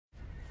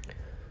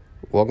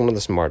Welcome to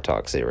the Smart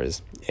Talk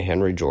series, a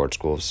Henry George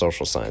School of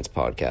Social Science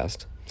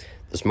podcast.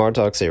 The Smart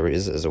Talk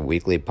series is a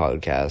weekly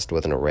podcast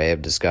with an array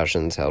of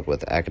discussions held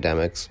with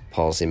academics,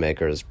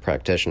 policymakers,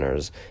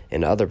 practitioners,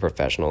 and other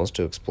professionals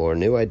to explore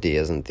new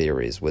ideas and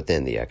theories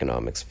within the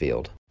economics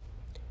field.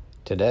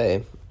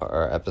 Today,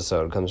 our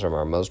episode comes from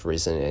our most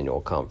recent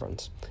annual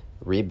conference,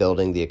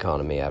 Rebuilding the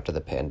Economy After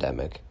the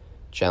Pandemic,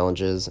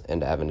 Challenges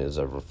and Avenues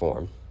of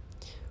Reform.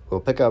 We'll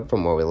pick up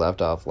from where we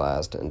left off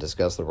last and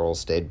discuss the role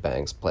state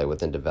banks play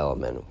within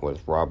development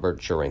with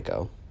Robert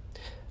Chirinko.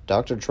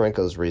 Dr.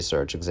 Chirinko's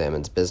research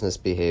examines business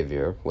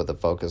behavior with a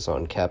focus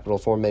on capital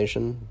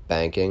formation,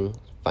 banking,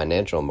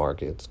 financial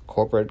markets,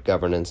 corporate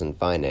governance and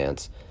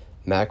finance,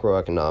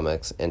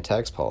 macroeconomics, and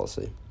tax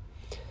policy.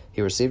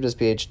 He received his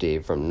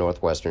PhD from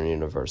Northwestern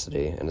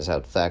University and has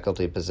held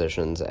faculty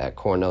positions at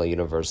Cornell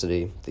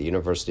University, the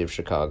University of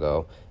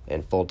Chicago,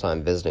 and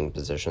full-time visiting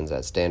positions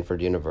at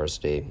Stanford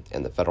University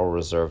and the Federal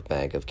Reserve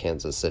Bank of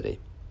Kansas City.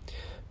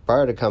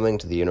 Prior to coming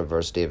to the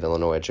University of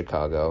Illinois at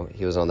Chicago,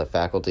 he was on the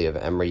faculty of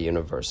Emory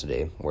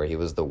University, where he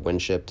was the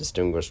Winship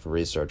Distinguished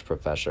Research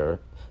Professor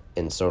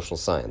in Social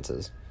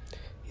Sciences.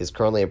 He is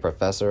currently a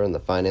professor in the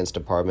Finance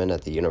Department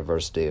at the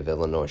University of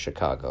Illinois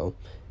Chicago,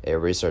 a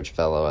research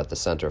fellow at the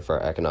Center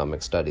for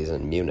Economic Studies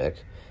in Munich,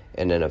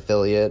 and an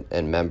affiliate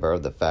and member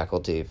of the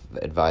Faculty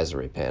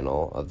Advisory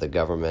Panel of the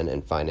Government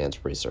and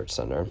Finance Research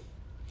Center.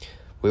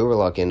 We were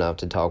lucky enough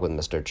to talk with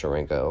Mr.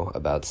 Chirinko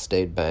about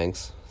state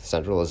banks,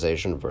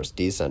 centralization versus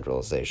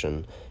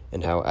decentralization,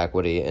 and how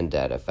equity and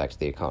debt affect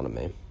the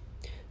economy.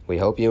 We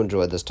hope you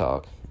enjoyed this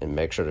talk, and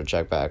make sure to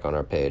check back on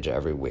our page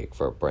every week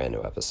for a brand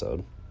new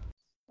episode.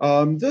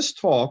 This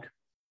talk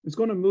is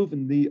going to move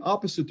in the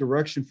opposite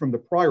direction from the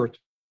prior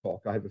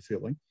talk, I have a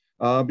feeling,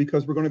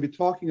 because we're going to be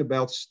talking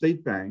about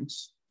state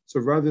banks. So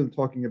rather than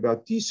talking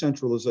about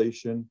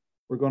decentralization,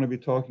 we're going to be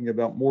talking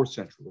about more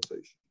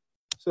centralization.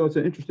 So it's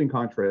an interesting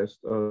contrast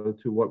to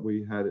what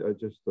we had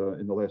just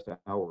in the last hour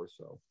or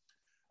so.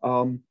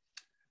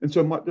 And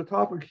so the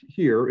topic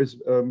here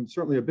is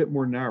certainly a bit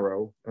more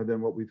narrow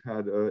than what we've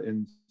had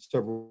in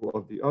several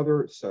of the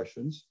other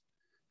sessions.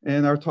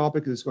 And our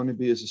topic is going to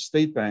be, is a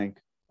state bank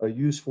a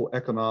useful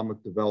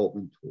economic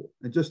development tool?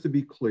 And just to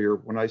be clear,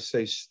 when I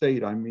say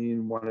state, I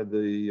mean one of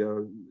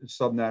the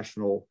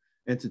subnational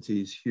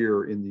entities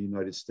here in the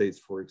United States,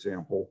 for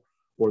example,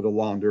 or the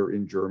Länder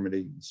in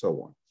Germany, and so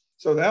on.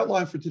 So the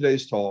outline for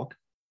today's talk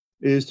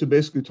is to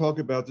basically talk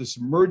about this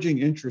emerging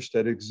interest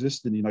that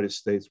exists in the United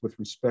States with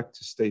respect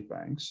to state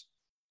banks,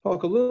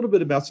 talk a little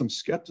bit about some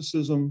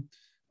skepticism,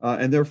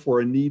 and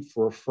therefore a need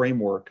for a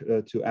framework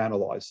to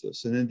analyze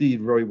this. And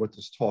indeed, really what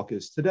this talk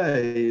is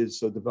today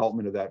is a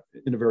development of that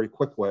in a very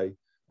quick way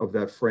of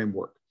that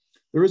framework.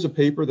 There is a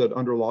paper that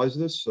underlies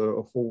this,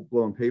 a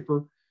full-blown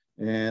paper,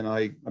 and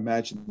I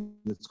imagine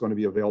it's going to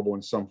be available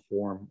in some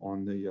form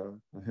on the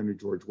Henry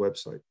George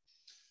website,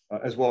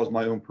 as well as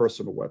my own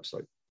personal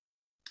website.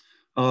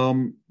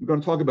 We're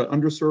going to talk about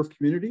underserved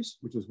communities,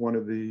 which is one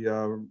of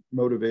the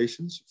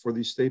motivations for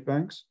these state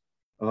banks,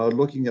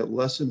 looking at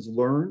lessons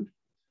learned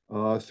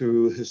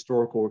through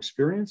historical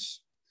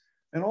experience.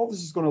 And all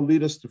this is going to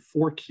lead us to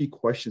four key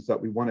questions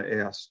that we want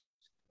to ask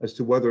as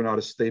to whether or not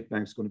a state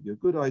bank is going to be a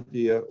good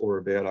idea or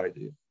a bad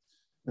idea.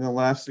 And then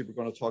lastly, we're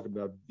going to talk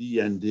about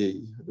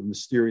BND, the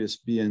mysterious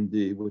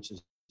BND, which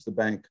is the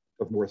Bank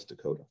of North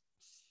Dakota.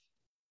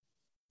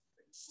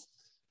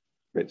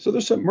 Great. So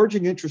there's some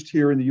emerging interest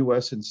here in the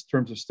US in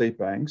terms of state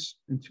banks.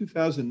 In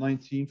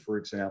 2019, for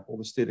example,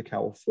 the state of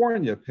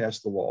California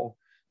passed a law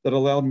that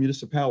allowed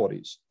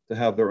municipalities to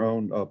have their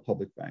own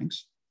public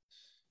banks.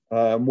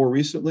 More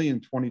recently, in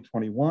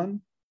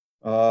 2021,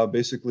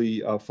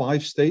 basically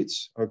 5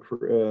 states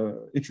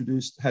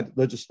had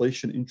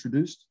legislation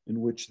introduced in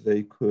which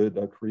they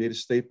could create a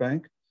state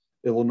bank: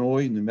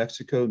 Illinois, New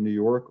Mexico, New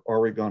York,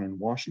 Oregon, and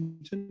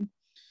Washington.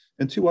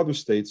 And 2 other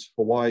states,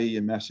 Hawaii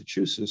and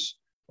Massachusetts,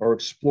 are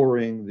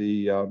exploring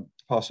the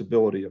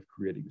possibility of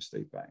creating a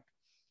state bank.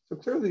 So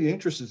clearly the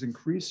interest is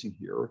increasing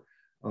here.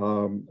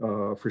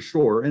 For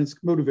sure, and it's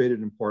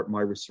motivated in part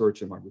my research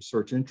and my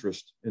research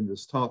interest in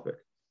this topic.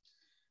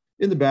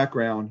 In the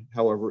background,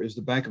 however, is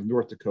the Bank of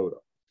North Dakota.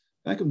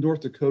 Bank of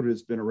North Dakota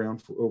has been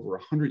around for over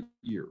 100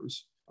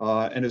 years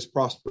and is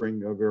prospering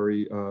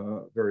very,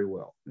 very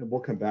well. And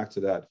we'll come back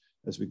to that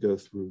as we go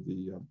through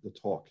the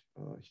talk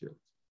here.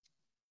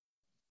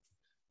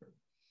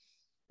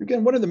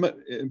 Again,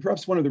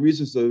 perhaps one of the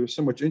reasons there's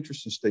so much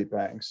interest in state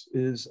banks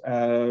is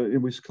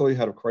we've clearly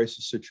had a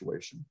crisis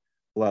situation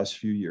the last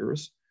few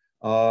years,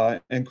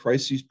 and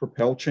crises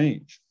propel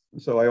change.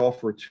 And so I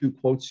offer 2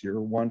 quotes here,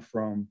 one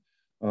from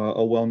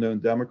a well-known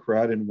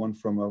Democrat and one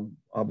from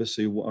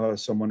obviously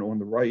someone on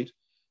the right,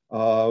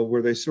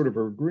 where they sort of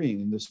are agreeing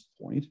in this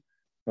point.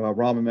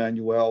 Rahm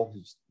Emanuel,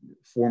 who's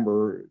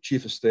former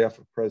chief of staff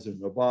of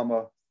President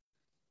Obama,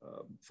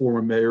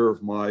 former mayor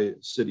of my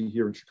city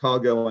here in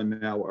Chicago,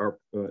 and now our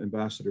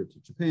ambassador to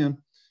Japan,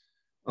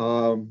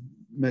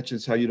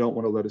 mentions how you don't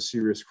want to let a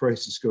serious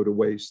crisis go to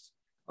waste.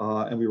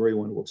 And we really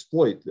want to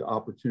exploit the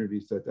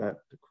opportunities that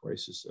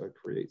crisis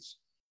creates.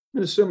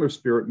 In a similar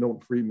spirit, Milton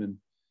Friedman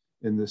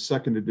in the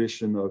second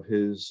edition of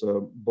his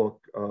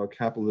book,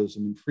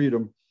 Capitalism and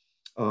Freedom,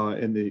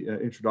 in the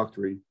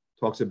introductory,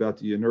 talks about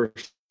the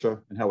inertia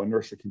and how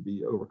inertia can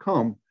be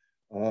overcome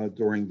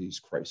during these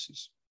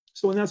crises.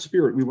 So in that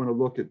spirit, we want to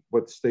look at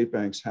what state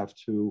banks have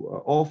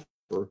to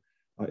offer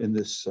in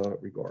this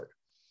regard.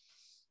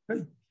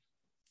 Okay.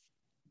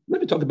 Let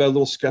me talk about a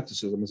little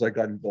skepticism as I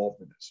got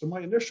involved in this. So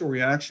my initial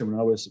reaction when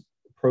I was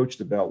approached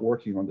about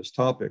working on this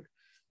topic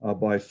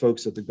by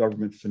folks at the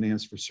Government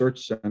Finance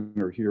Research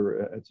Center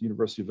here at the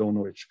University of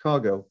Illinois at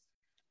Chicago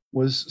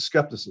was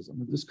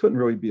skepticism. This couldn't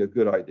really be a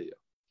good idea.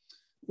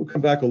 We'll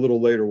come back a little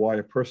later why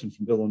a person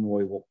from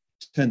Illinois will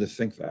tend to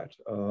think that.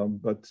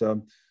 But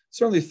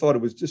certainly thought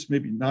it was just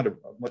maybe not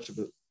much of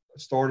a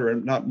starter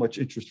and not much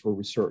interest for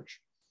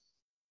research.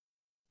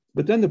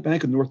 But then the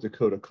Bank of North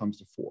Dakota comes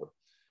to fore.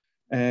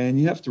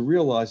 And you have to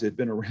realize they've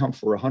been around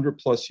for 100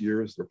 plus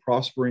years. They're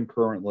prospering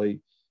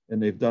currently,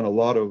 and they've done a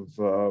lot of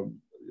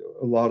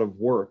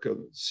work,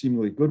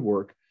 seemingly good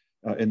work,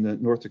 in the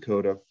North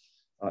Dakota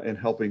in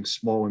helping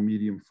small and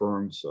medium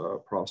firms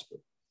prosper.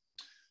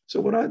 So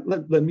what I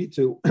led me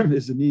to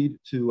is the need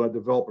to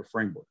develop a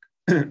framework.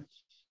 And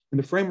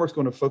the framework's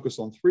going to focus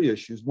on three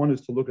issues. One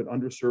is to look at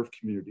underserved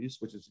communities,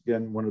 which is,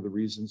 again, one of the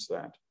reasons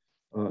that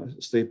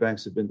state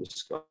banks have been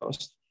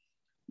discussed.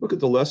 Look at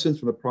the lessons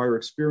from the prior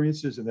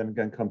experiences, and then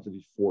again, come to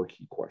these four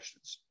key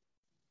questions.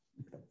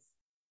 Okay.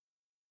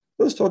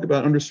 Let's talk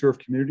about underserved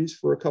communities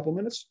for a couple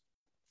minutes.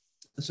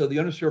 So the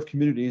underserved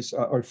communities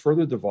are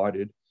further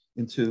divided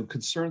into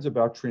concerns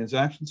about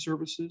transaction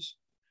services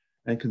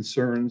and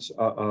concerns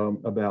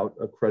about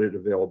credit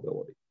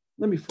availability.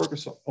 Let me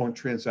focus on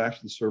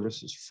transaction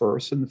services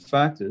first. And the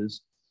fact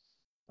is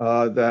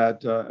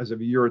that as of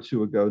a year or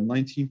two ago,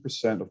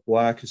 19% of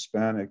Black,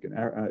 Hispanic,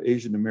 and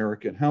Asian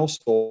American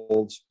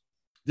households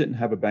didn't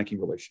have a banking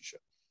relationship.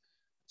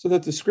 So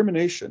that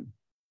discrimination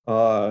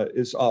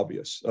is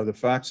obvious. The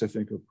facts, I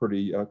think, are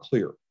pretty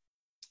clear.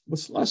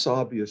 What's less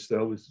obvious,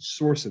 though, is the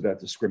source of that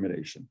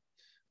discrimination.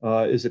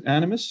 Is it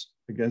animus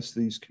against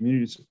these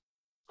communities of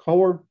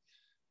color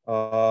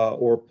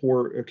or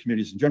poor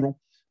communities in general?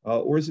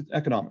 Or is it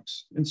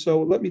economics? And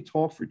so let me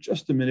talk for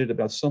just a minute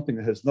about something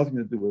that has nothing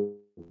to do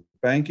with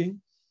banking,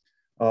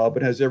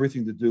 but has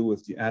everything to do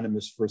with the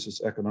animus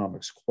versus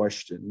economics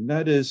question. And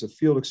that is a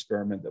field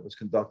experiment that was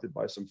conducted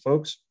by some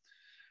folks.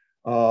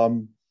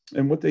 And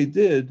what they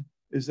did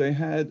is they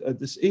had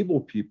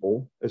disabled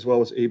people, as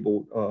well as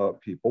able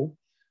people,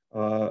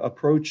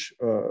 approach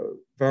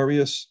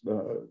various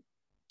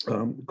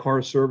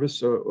car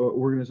service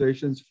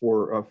organizations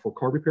for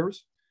car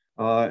repairs.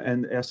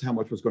 And asked how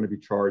much was going to be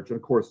charged. And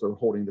of course, they're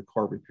holding the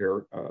car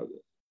repair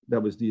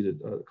that was needed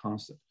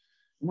constant.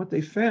 And what they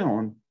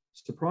found,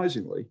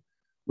 surprisingly,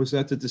 was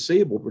that the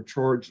disabled were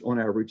charged on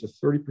average a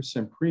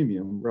 30%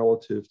 premium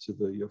relative to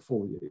the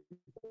fully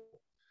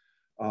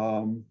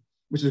able,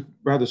 which is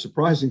rather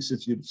surprising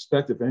since you'd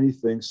expect, if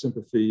anything,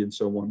 sympathy and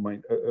so on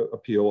might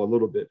appeal a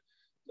little bit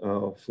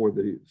for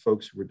the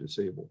folks who were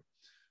disabled.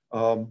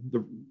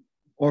 The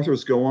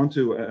authors go on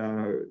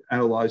to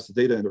analyze the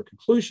data, and their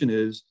conclusion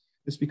is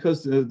it's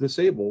because the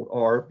disabled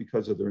are,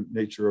 because of the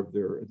nature of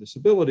their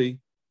disability,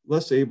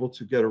 less able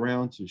to get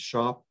around to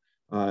shop.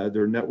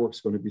 Their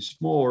network's going to be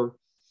smaller,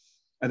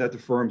 and that the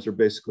firms are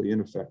basically, in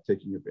effect,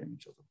 taking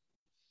advantage of them.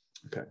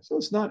 Okay, so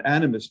it's not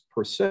animus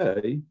per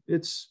se,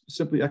 it's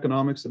simply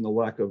economics and the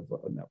lack of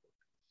a network.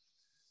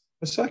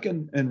 A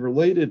second and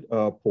related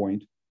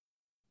point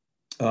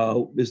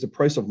is the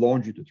price of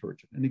laundry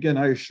detergent. And again,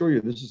 I assure you,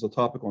 this is a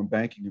topic on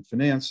banking and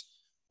finance,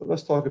 but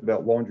let's talk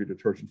about laundry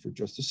detergent for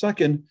just a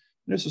second.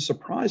 There's a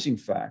surprising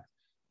fact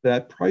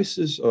that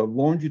prices of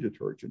laundry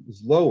detergent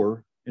is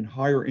lower in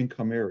higher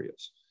income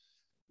areas.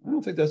 I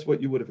don't think that's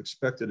what you would have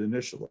expected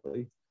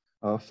initially.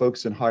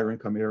 Folks in higher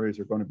income areas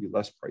are going to be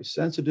less price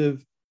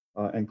sensitive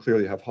and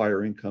clearly have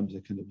higher incomes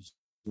and can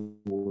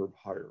absorb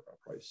higher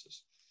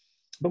prices.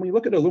 But when you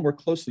look at it a little more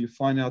closely, you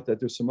find out that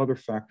there's some other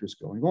factors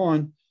going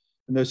on.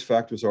 And those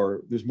factors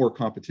are, there's more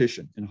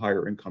competition in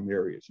higher income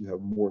areas. You have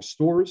more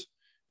stores.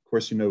 Of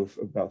course, you know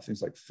about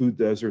things like food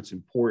deserts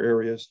in poor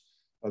areas.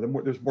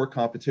 There's more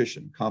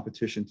competition.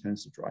 Competition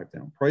tends to drive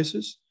down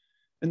prices.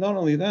 And not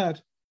only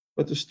that,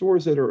 but the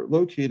stores that are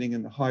locating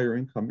in the higher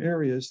income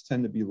areas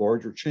tend to be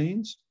larger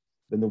chains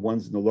than the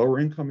ones in the lower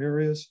income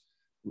areas.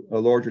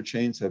 Larger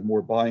chains have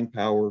more buying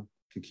power,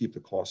 can keep the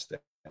cost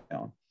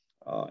down.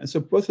 And so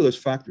both of those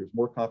factors,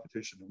 more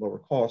competition and lower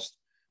cost,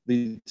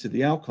 lead to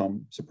the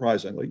outcome,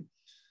 surprisingly,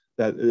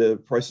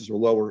 that prices are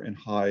lower in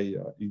high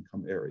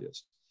income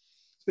areas.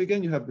 So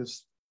again, you have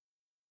this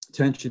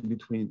tension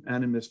between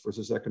animus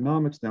versus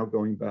economics, now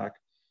going back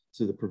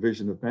to the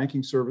provision of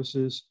banking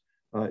services.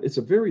 It's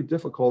a very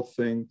difficult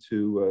thing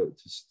to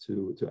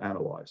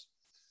analyze.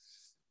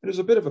 And there's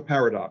a bit of a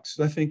paradox.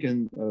 I think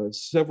in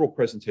several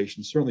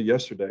presentations, certainly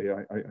yesterday,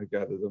 I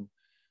gathered them,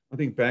 I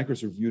think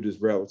bankers are viewed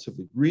as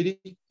relatively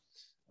greedy.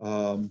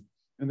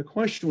 And the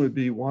question would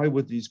be, why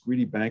would these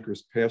greedy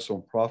bankers pass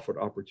on profit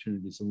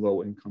opportunities in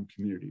low income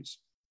communities?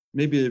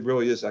 Maybe it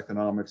really is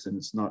economics and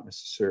it's not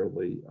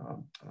necessarily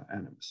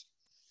animus.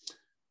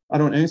 I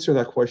don't answer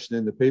that question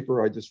in the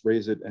paper. I just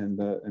raise it and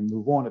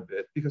move on a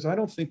bit because I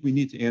don't think we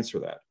need to answer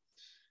that.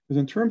 Because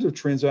in terms of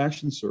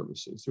transaction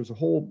services, there's a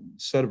whole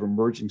set of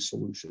emerging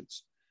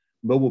solutions.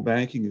 Mobile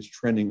banking is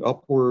trending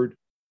upward.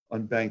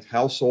 Unbanked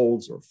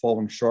households are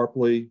falling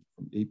sharply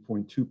from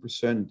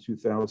 8.2% in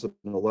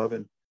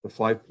 2011 to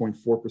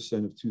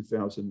 5.4% of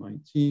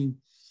 2019.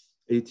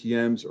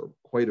 ATMs are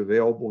quite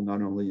available,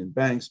 not only in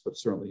banks, but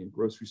certainly in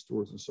grocery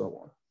stores and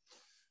so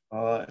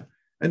on.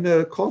 And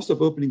the cost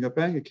of opening a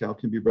bank account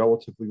can be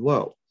relatively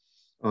low.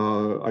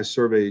 I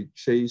surveyed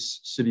Chase,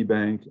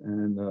 Citibank,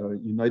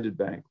 and United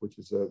Bank, which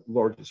is the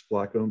largest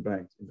Black-owned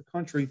bank in the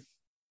country.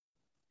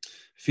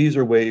 Fees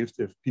are waived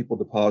if people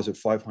deposit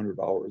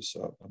 $500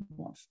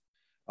 a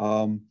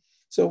month.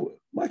 So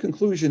my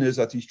conclusion is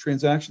that these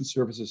transaction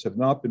services have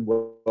not been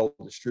well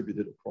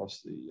distributed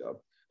across the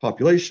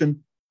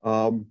population.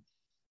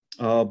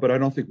 But I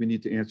don't think we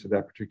need to answer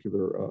that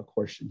particular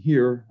question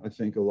here. I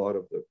think a lot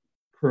of the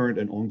current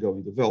and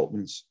ongoing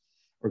developments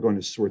are going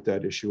to sort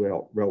that issue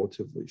out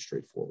relatively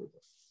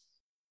straightforwardly.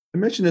 I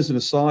mentioned as an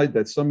aside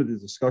that some of the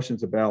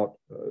discussions about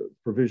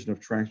provision of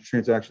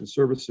transaction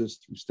services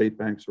through state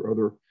banks or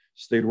other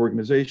state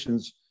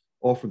organizations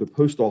offer the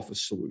post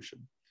office solution.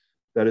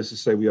 That is to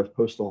say, we have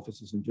post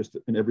offices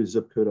in every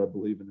zip code, I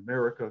believe, in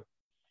America,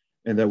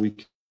 and that we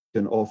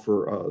can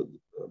offer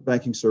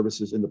banking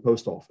services in the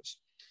post office.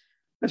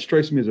 That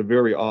strikes me as a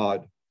very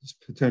odd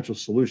potential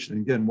solution.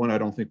 Again, one I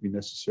don't think we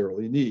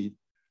necessarily need.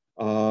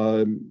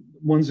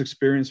 One's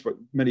experience with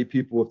many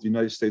people with the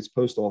United States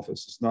Post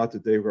Office is not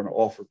that they were going to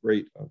offer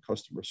great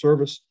customer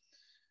service.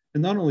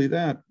 And not only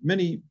that,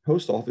 many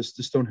post offices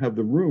just don't have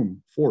the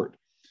room for it.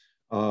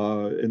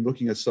 In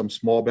looking at some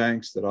small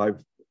banks that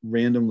I've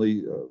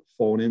randomly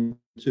fallen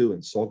into in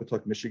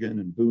Saugatuck, Michigan,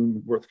 and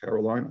Boone, North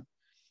Carolina,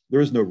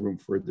 there is no room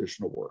for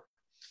additional work.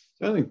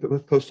 So I think the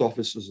post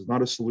offices is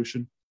not a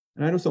solution,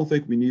 and I just don't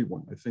think we need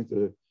one. I think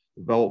the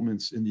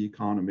developments in the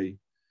economy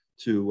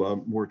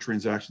to more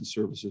transaction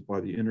services by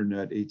the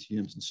internet,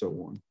 ATMs, and so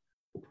on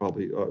will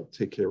probably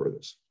take care of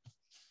this.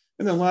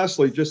 And then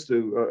lastly, just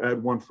to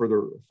add one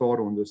further thought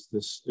on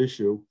this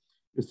issue,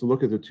 is to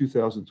look at the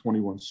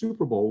 2021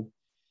 Super Bowl,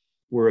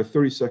 where a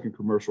 30-second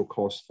commercial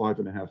cost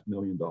 $5.5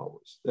 million.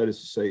 That is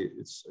to say,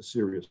 it's a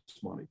serious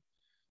money.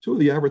 Two of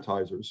the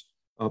advertisers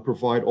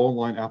provide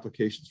online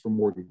applications for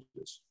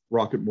mortgages,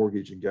 Rocket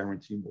Mortgage and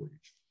Guarantee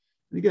Mortgage.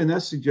 And again,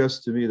 that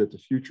suggests to me that the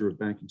future of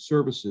banking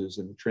services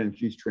and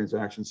these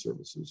transaction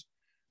services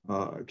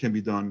can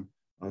be done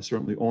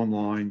certainly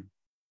online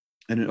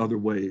and in other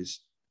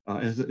ways.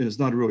 And it's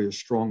not really a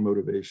strong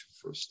motivation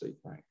for a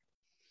state bank.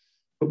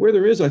 But where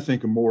there is, I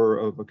think, a more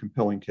of a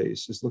compelling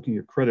case is looking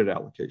at credit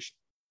allocation.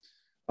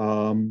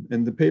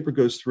 And the paper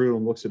goes through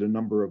and looks at a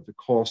number of the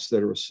costs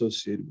that are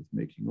associated with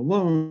making a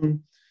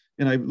loan.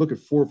 And I look at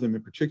four of them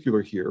in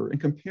particular here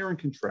and compare and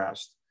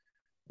contrast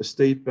a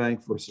state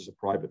bank versus a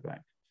private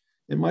bank.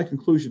 And my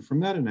conclusion from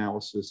that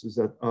analysis is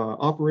that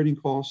operating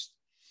costs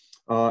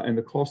and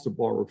the cost of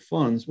borrowed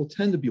funds will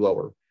tend to be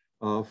lower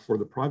for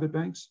the private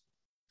banks.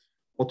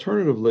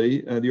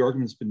 Alternatively, the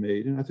argument's been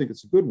made, and I think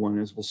it's a good one,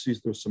 as we'll see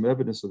there's some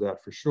evidence of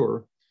that for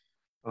sure,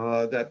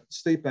 that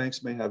state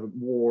banks may have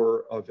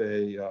more of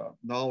a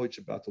knowledge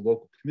about the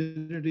local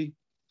community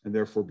and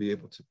therefore be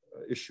able to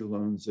issue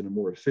loans in a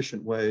more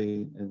efficient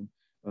way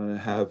and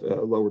have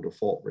lower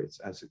default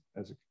rates as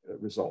a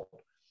result.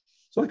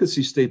 So I could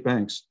see state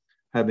banks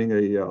having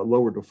a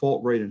lower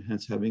default rate and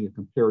hence having a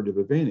comparative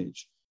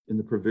advantage in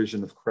the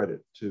provision of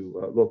credit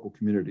to local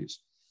communities.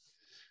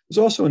 There's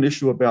also an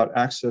issue about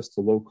access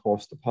to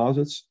low-cost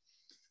deposits.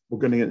 We're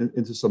going to get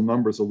into some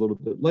numbers a little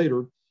bit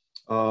later,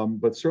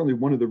 but certainly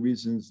one of the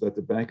reasons that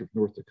the Bank of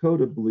North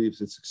Dakota believes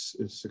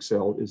it's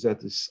excelled is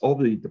that all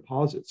the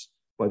deposits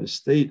by the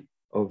state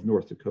of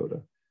North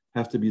Dakota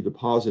have to be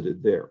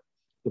deposited there.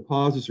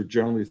 Deposits are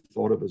generally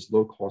thought of as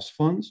low-cost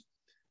funds,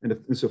 and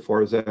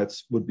insofar as that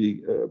would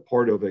be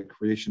part of a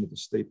creation of the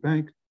state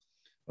bank,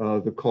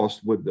 the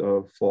cost would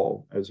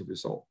fall as a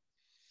result.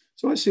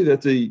 So I see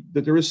that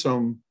there is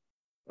some,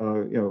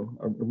 a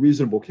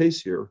reasonable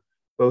case here,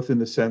 both in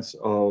the sense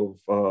of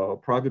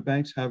private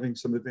banks having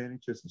some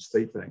advantages and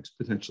state banks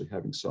potentially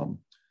having some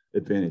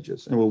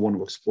advantages, and we'll want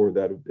to explore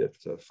that a bit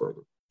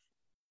further.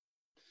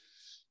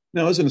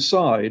 Now, as an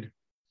aside,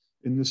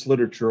 in this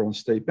literature on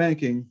state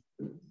banking,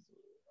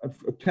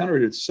 I've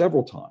encountered it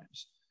several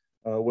times.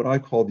 What I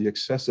call the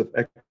excessive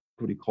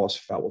equity cost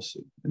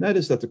fallacy. And that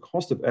is that the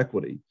cost of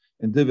equity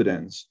and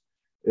dividends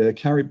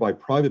carried by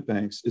private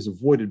banks is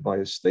avoided by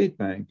a state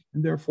bank,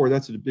 and therefore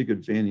that's a big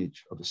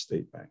advantage of a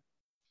state bank.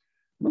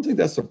 I don't think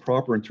that's the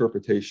proper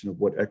interpretation of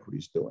what equity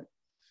is doing.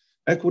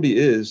 Equity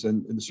is,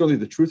 and certainly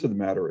the truth of the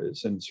matter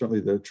is, and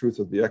certainly the truth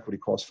of the equity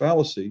cost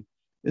fallacy,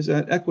 is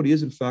that equity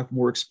is in fact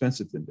more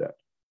expensive than debt.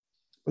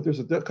 But there's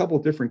a couple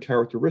of different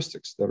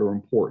characteristics that are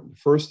important.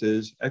 First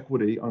is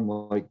equity,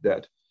 unlike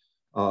debt,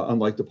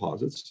 unlike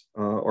deposits,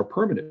 are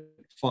permanent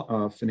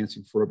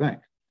financing for a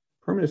bank.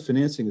 Permanent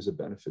financing is a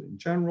benefit in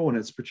general, and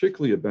it's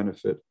particularly a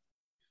benefit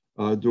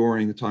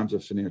during the times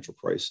of financial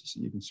crisis.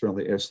 And you can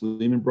certainly ask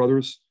Lehman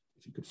Brothers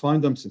if you could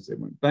find them, since they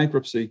went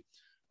bankruptcy,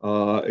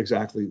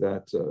 exactly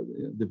that,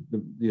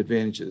 the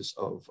advantages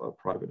of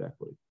private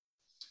equity.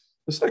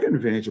 The second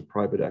advantage of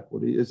private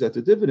equity is that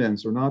the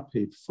dividends are not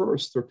paid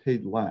first, they're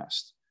paid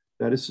last.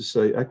 That is to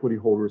say, equity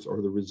holders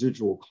are the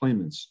residual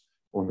claimants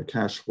on the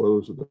cash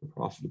flows or the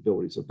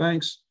profitabilities of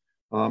banks.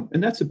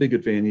 And that's a big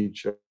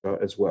advantage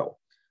as well,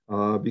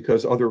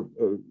 because other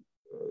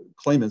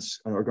claimants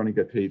are going to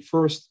get paid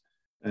first,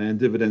 and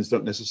dividends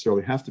don't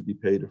necessarily have to be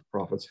paid if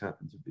profits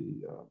happen to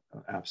be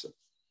absent.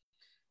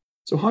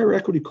 So higher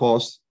equity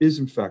cost is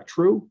in fact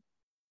true,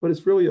 but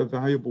it's really a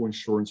valuable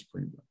insurance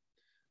premium.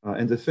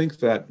 And to think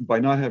that by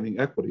not having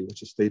equity,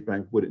 which a state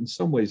bank would in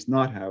some ways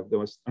not have,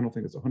 though I don't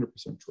think it's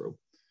 100% true,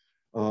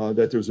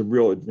 that there's a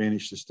real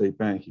advantage to state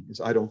banking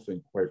is, I don't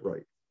think, quite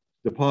right.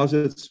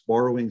 Deposits,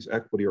 borrowings,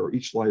 equity are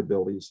each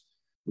liabilities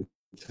which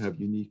have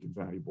unique and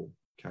valuable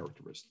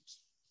characteristics.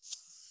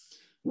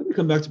 Let me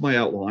come back to my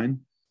outline,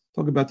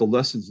 talk about the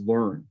lessons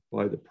learned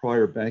by the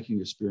prior banking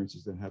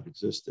experiences that have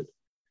existed.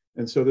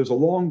 And so there's a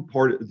long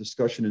part of the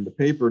discussion in the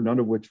paper, none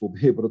of which we'll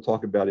be able to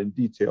talk about in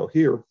detail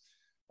here,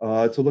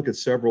 to look at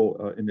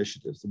several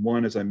initiatives. The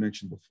one, as I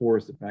mentioned before,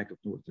 is the Bank of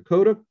North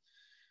Dakota,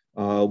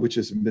 which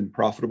has been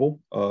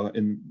profitable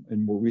in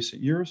more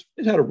recent years.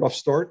 It had a rough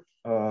start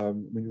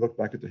when you look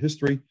back at the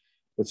history,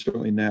 but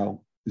certainly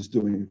now is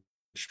doing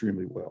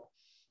extremely well.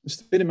 The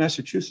state of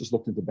Massachusetts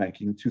looked into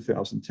banking in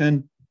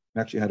 2010,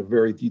 actually had a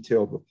very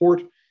detailed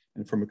report,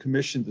 and from a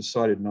commission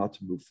decided not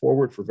to move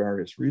forward for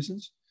various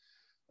reasons.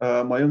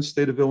 My own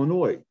state of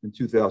Illinois in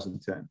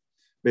 2010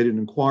 made an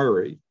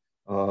inquiry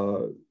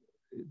to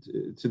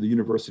the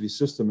university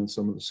system and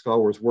some of the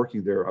scholars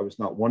working there. I was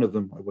not one of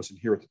them, I wasn't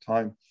here at the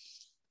time,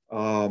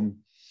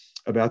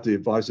 about the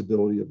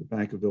advisability of the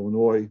Bank of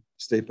Illinois,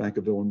 State Bank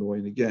of Illinois.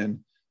 And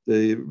again,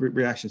 the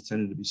reactions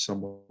tended to be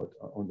somewhat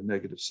on the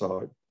negative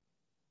side.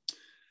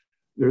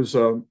 There's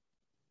a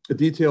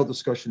detailed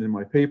discussion in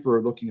my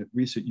paper looking at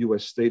recent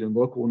US state and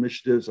local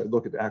initiatives. I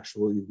look at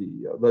actually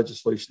the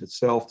legislation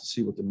itself to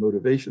see what the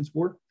motivations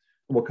were.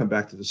 And we'll come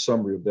back to the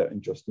summary of that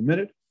in just a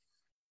minute.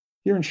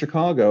 Here in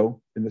Chicago,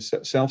 in the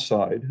South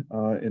Side,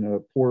 in a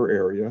poor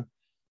area,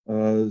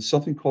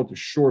 something called the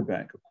Shore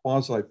Bank, a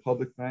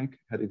quasi-public bank,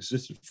 had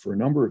existed for a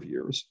number of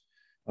years.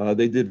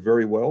 They did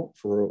very well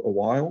for a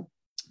while.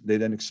 They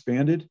then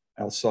expanded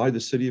outside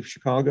the city of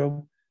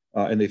Chicago,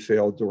 and they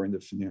failed during the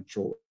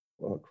financial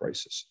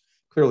crisis.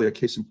 Clearly a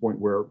case in point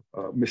where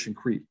mission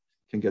creep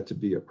can get to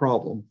be a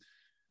problem.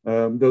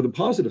 Though the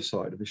positive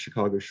side of the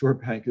Chicago Shore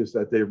Bank is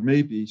that there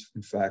may be,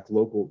 in fact,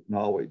 local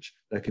knowledge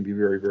that can be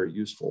very, very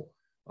useful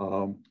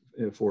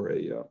for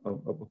a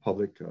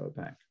public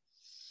bank.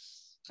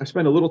 I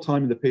spent a little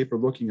time in the paper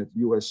looking at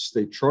US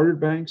state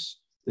chartered banks,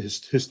 the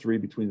history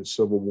between the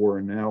Civil War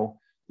and now.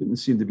 Didn't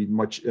seem to be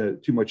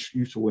too much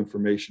useful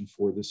information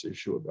for this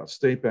issue about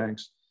state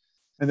banks.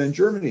 And then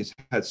Germany's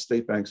had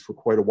state banks for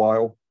quite a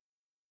while.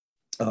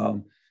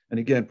 And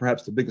again,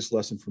 perhaps the biggest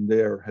lesson from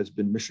there has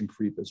been mission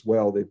creep as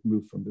well. They've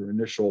moved from their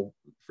initial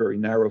very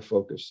narrow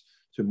focus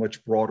to a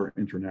much broader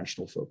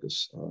international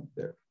focus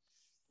there.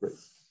 Great.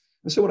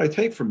 And so what I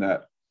take from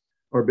that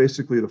are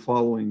basically the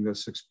following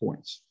 6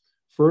 points.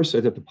 First,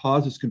 that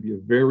deposits can be a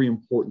very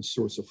important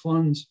source of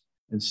funds,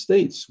 and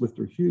states with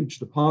their huge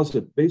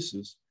deposit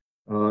bases,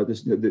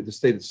 the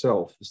state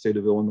itself, the state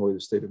of Illinois,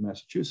 the state of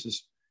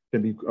Massachusetts,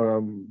 can be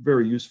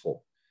very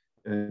useful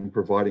in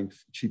providing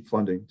cheap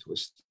funding to a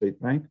state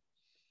bank.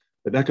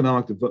 That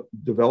economic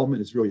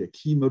development is really a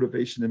key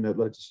motivation in that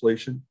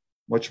legislation,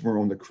 much more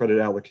on the credit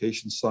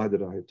allocation side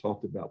that I had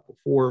talked about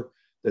before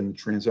than the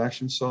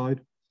transaction side.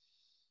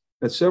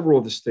 That several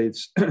of the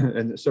states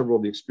and several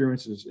of the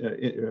experiences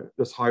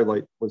this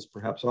highlight was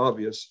perhaps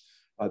obvious,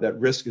 that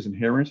risk is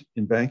inherent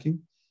in banking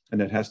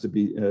and that has to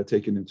be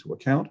taken into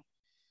account.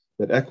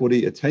 That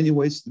equity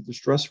attenuates the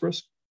distress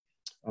risk.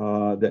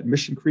 That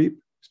mission creep,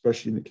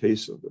 especially in the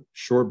case of the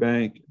Shore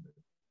Bank,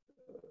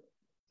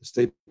 the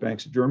state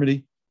banks of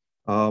Germany,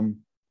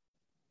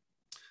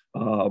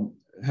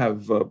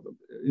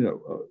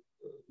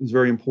 is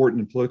very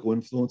important, and political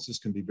influences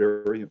can be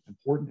very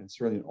important and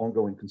certainly an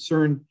ongoing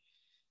concern.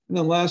 And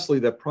then lastly,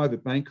 that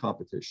private bank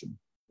competition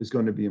is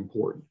going to be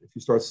important. If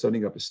you start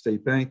setting up a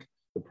state bank,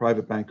 the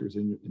private bankers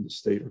in the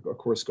state are, of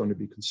course, going to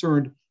be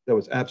concerned. That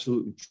was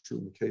absolutely true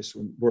in the case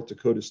when North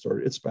Dakota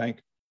started its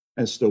bank,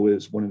 and still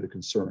is one of the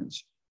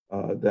concerns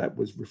that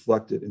was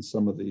reflected in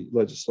some of the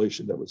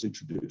legislation that was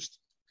introduced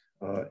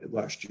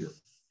last year.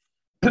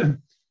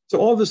 So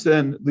all this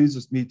then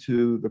leads me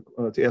to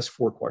ask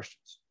 4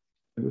 questions.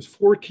 And there's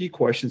 4 key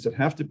questions that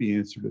have to be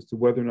answered as to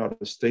whether or not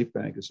a state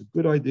bank is a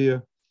good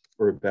idea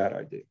or a bad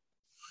idea.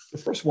 The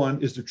first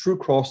one is the true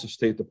cost of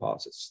state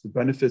deposits. The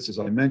benefits, as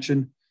I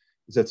mentioned,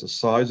 is that's a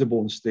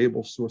sizable and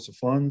stable source of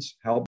funds.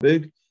 How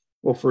big?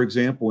 Well, for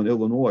example, in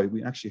Illinois,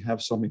 we actually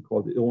have something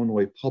called the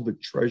Illinois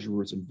Public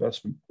Treasurer's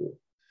Investment Pool.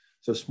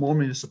 So small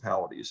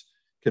municipalities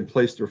can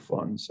place their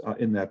funds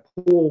in that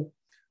pool,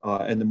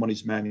 and the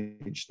money's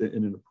managed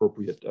in an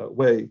appropriate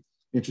way.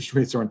 Interest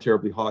rates aren't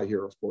terribly high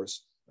here, of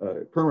course,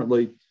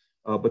 currently,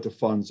 but the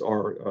funds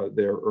are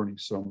there earning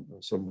some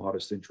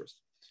modest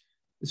interest.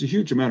 It's a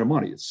huge amount of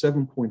money. It's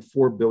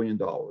 $7.4 billion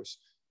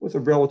with a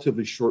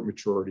relatively short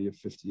maturity of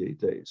 58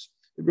 days.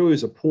 It really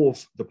is a pool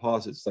of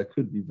deposits that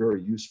could be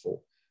very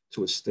useful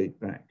to a state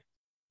bank.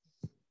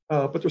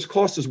 But there's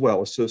cost as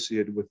well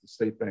associated with the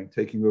state bank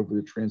taking over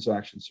the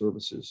transaction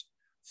services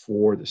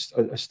for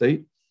a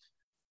state.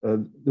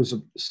 There's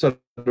a set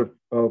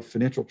of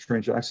financial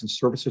transaction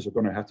services are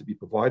going to have to be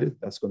provided.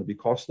 That's going to be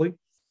costly.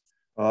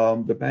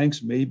 The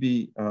banks may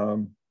be,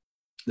 the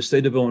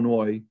state of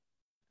Illinois,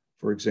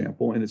 for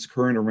example, in its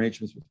current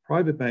arrangements with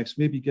private banks,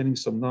 may be getting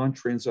some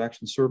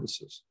non-transaction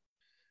services.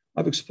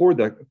 I've explored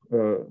that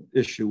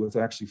issue with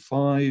actually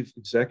 5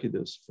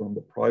 executives from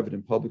the private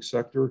and public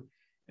sector,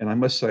 and I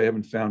must say I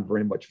haven't found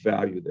very much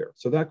value there.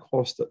 So that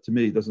cost, to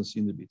me, doesn't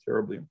seem to be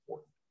terribly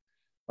important.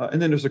 And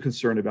then there's a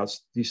concern about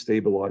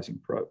destabilizing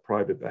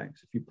private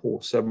banks. If you pull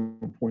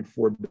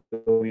 $7.4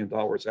 billion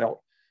out,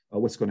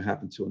 what's going to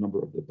happen to a number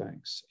of the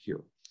banks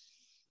here?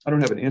 I don't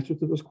have an answer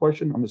to this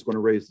question. I'm just going to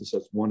raise this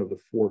as one of the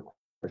 4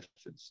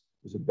 questions.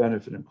 There's a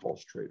benefit and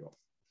cost trade-off.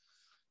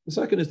 The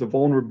second is the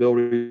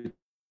vulnerability to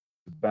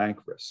bank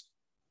risk.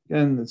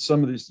 Again, in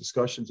some of these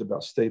discussions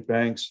about state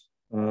banks,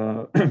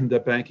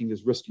 that banking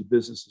is risky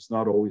business is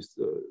not always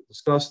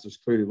discussed. There's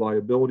clearly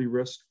liability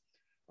risk.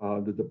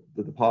 The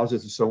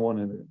deposits and so on,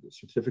 and the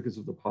certificates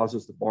of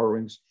deposits, the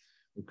borrowings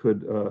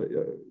could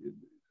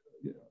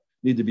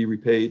need to be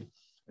repaid,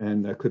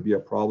 and that could be a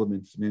problem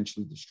in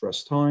financially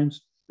distressed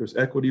times. There's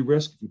equity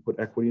risk. If you put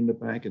equity in the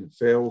bank and it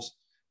fails,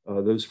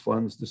 those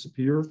funds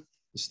disappear.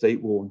 The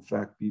state will, in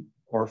fact, be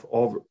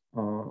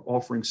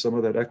offering some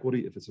of that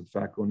equity if it's, in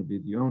fact, going to be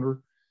the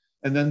owner.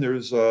 And then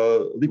there's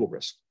legal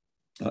risk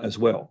as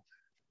well.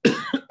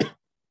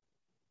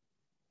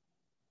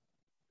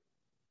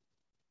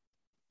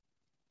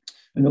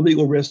 And the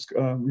legal risk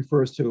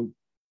refers to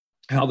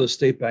how the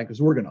state bank is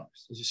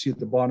organized. As you see at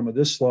the bottom of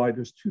this slide,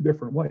 there's 2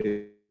 different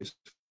ways.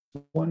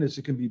 One is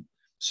it can be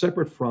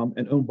separate from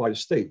and owned by the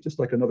state, just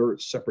like another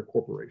separate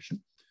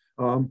corporation.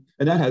 And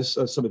that has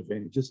some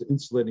advantages,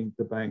 insulating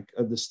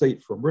the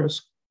state from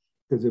risk,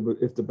 because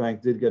if the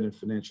bank did get in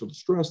financial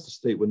distress, the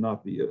state would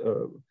not be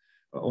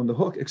on the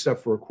hook,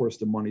 except for, of course,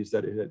 the monies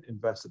that it had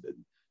invested in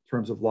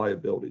terms of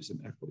liabilities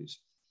and equities.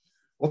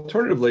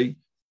 Alternatively,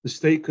 the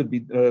state could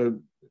be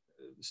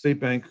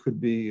state bank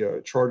could be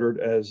chartered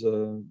as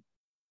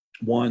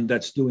one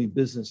that's doing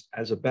business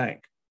as a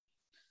bank.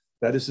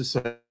 That is to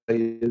say,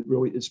 it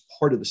really is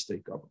part of the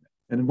state government.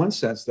 And in one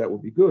sense, that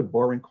would be good.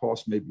 Borrowing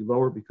costs may be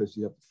lower because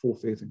you have the full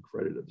faith and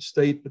credit of the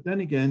state. But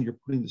then again, you're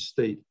putting the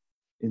state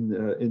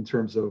in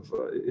terms of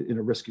in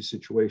a risky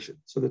situation.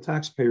 So the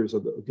taxpayers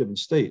of a given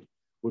state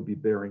would be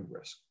bearing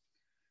risk.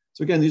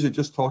 So again, these are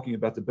just talking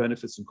about the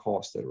benefits and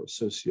costs that are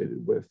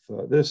associated with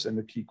this. And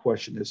the key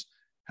question is,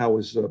 how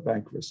is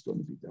bank risk going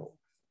to be dealt with?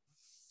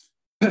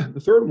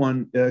 The third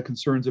one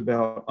concerns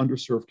about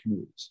underserved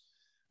communities.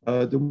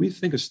 Do we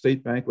think a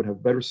state bank would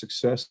have better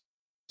success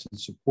in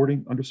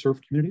supporting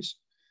underserved communities?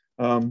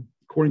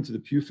 According to the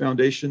Pew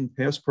Foundation,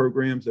 past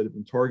programs that have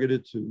been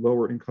targeted to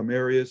lower income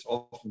areas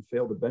often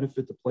fail to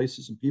benefit the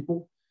places and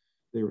people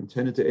they are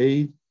intended to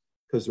aid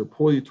because they're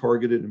poorly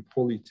targeted and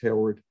poorly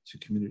tailored to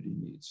community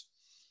needs.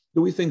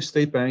 Do we think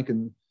state bank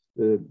and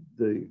the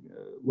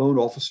loan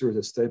officers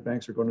at state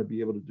banks are going to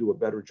be able to do a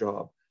better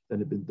job than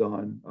had been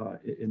done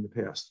in the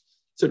past?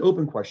 It's an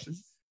open question.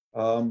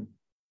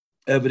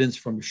 Evidence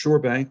from the Shore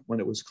Bank, when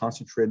it was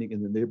concentrating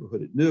in the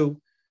neighborhood it knew,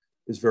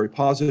 is very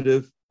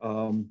positive.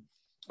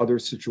 Other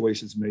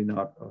situations may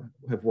not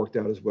have worked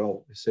out as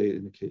well, say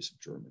in the case of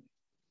Germany.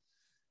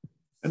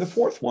 And the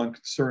fourth one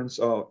concerns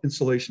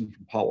insulation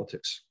from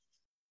politics.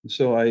 And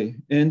so I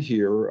end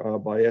here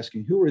by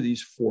asking, who are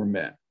these 4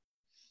 men?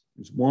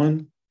 There's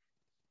 1,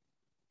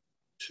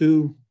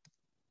 2,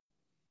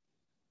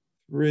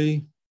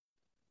 3,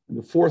 and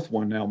the 4th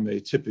one now may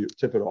tip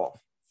it off.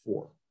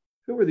 4.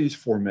 Who are these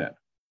 4 men?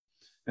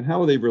 And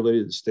how are they related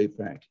to the state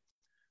bank?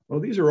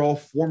 Well, these are all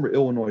former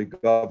Illinois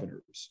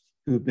governors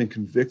who have been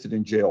convicted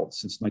and jailed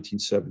since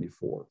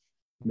 1974.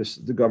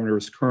 The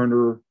governors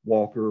Kerner,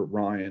 Walker,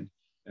 Ryan,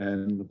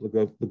 and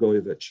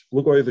Blagojevich.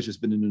 Blagojevich has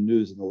been in the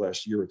news in the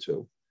last year or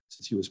 2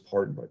 since he was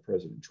pardoned by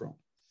President Trump.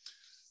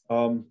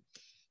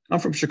 I'm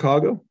from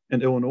Chicago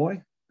and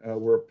Illinois,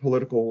 where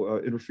political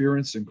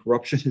interference and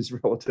corruption is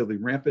relatively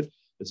rampant,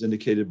 as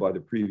indicated by the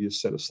previous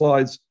set of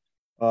slides.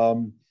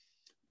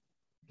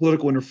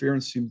 Political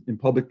interference in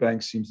public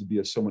banks seems to be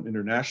a somewhat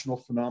international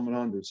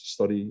phenomenon. There's a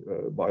study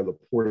by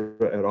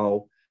Laporta et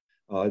al.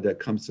 That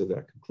comes to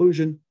that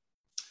conclusion.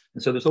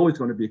 And so there's always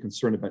going to be a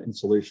concern about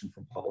insulation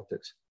from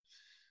politics.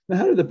 Now,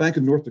 how did the Bank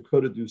of North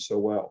Dakota do so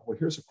well? Well,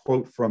 here's a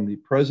quote from the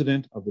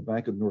president of the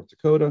Bank of North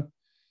Dakota.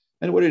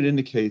 And what it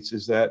indicates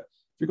is that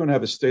if you're going to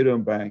have a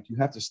state-owned bank, you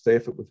have to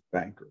staff it with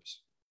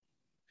bankers.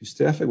 If you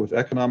staff it with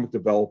economic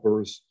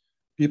developers,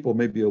 people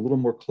may be a little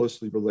more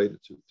closely related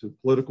to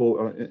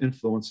political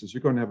influences,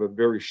 you're going to have a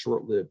very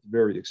short-lived,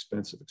 very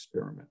expensive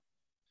experiment.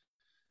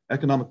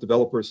 Economic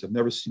developers have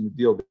never seen a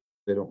deal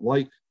they don't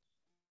like,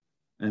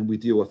 and we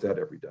deal with that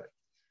every day.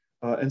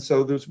 And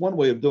so there's one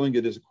way of doing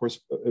it is, of course,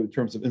 in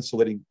terms of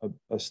insulating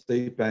a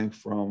state bank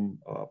from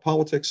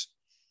politics,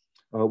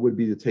 would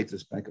be to take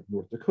this Bank of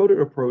North Dakota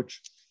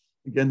approach.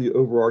 Again, the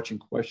overarching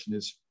question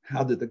is,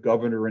 how did the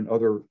governor and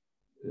other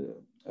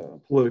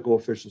political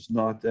officials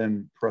not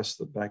then press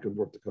the Bank of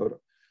North Dakota?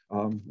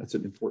 That's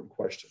an important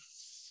question.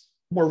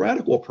 A more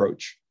radical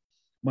approach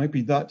might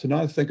be not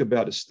to think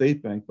about a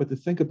state bank, but to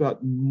think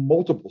about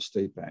multiple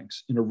state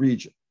banks in a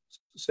region.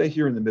 Say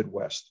here in the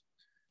Midwest,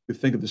 you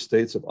think of the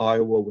states of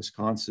Iowa,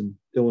 Wisconsin,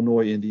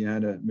 Illinois,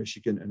 Indiana,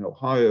 Michigan, and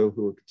Ohio,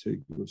 who are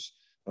contiguous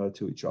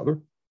to each other,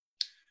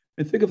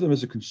 and think of them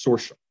as a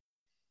consortium.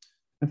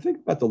 And think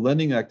about the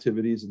lending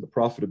activities and the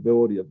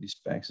profitability of these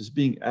banks as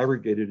being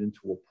aggregated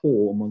into a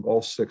pool among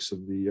all 6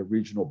 of the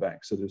regional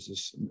banks. So there's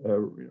this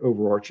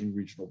overarching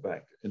regional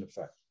bank in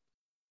effect.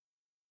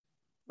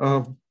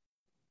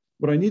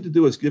 What I need to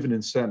do is give an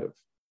incentive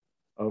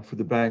for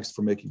the banks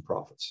for making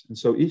profits. And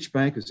so each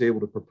bank is able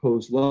to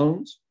propose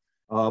loans,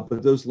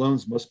 but those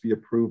loans must be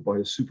approved by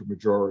a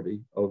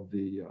supermajority of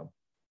the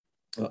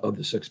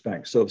 6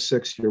 banks. So of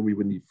 6 here, we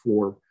would need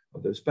 4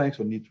 of those banks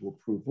would need to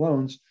approve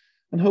loans.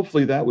 And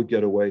hopefully that would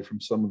get away from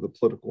some of the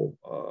political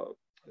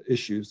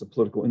issues, the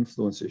political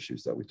influence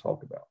issues that we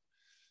talk about.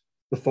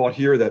 The thought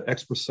here that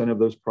X% of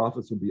those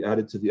profits would be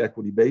added to the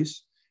equity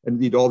base. And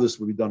indeed, all this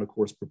would be done, of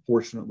course,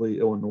 proportionately.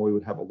 Illinois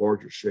would have a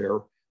larger share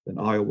than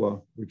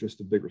Iowa. We're just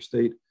a bigger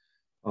state.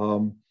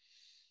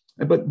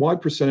 But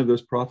what percent of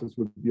those profits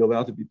would be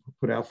allowed to be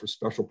put out for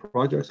special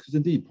projects? Because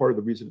indeed, part of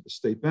the reason of the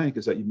state bank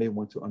is that you may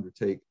want to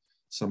undertake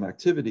some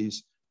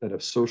activities that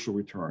have social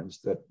returns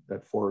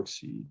that far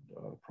exceed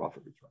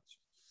profit returns.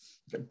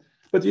 Okay.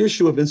 But the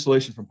issue of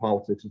insulation from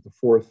politics is the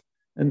fourth,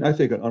 and I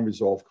think an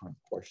unresolved kind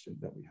of question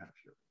that we have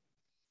here.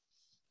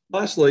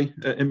 Lastly,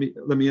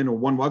 let me end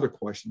on one other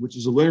question, which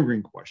is a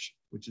lingering question,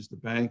 which is the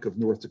Bank of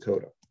North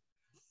Dakota.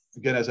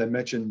 Again, as I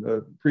mentioned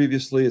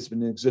previously, it's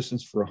been in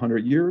existence for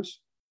 100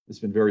 years. It's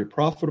been very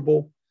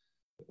profitable.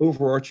 The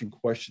overarching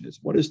question is,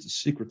 what is the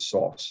secret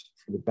sauce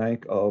for the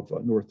Bank of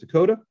North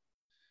Dakota?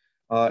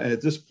 And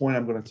at this point,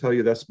 I'm going to tell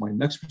you that's my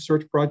next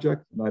research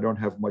project, and I don't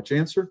have much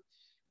answer.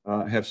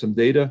 I have some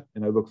data,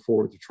 and I look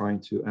forward to trying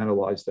to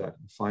analyze that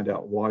and find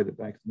out why the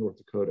Bank of North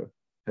Dakota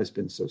has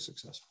been so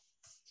successful.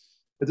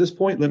 At this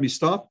point, let me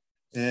stop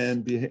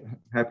and be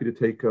happy to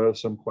take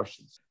some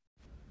questions.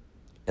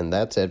 And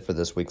that's it for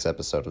this week's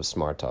episode of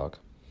Smart Talk.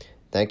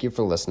 Thank you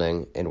for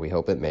listening, and we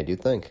hope it made you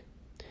think.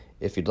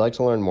 If you'd like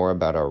to learn more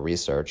about our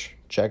research,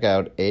 check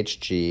out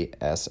hgsss.org.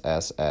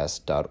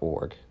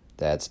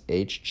 That's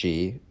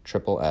hgsss.org.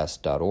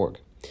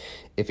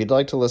 If you'd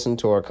like to listen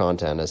to our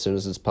content as soon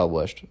as it's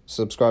published,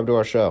 subscribe to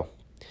our show.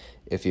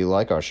 If you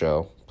like our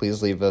show,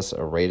 please leave us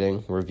a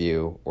rating,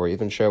 review, or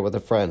even share with a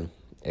friend.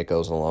 It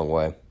goes a long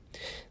way.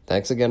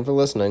 Thanks again for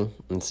listening,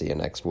 and see you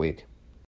next week.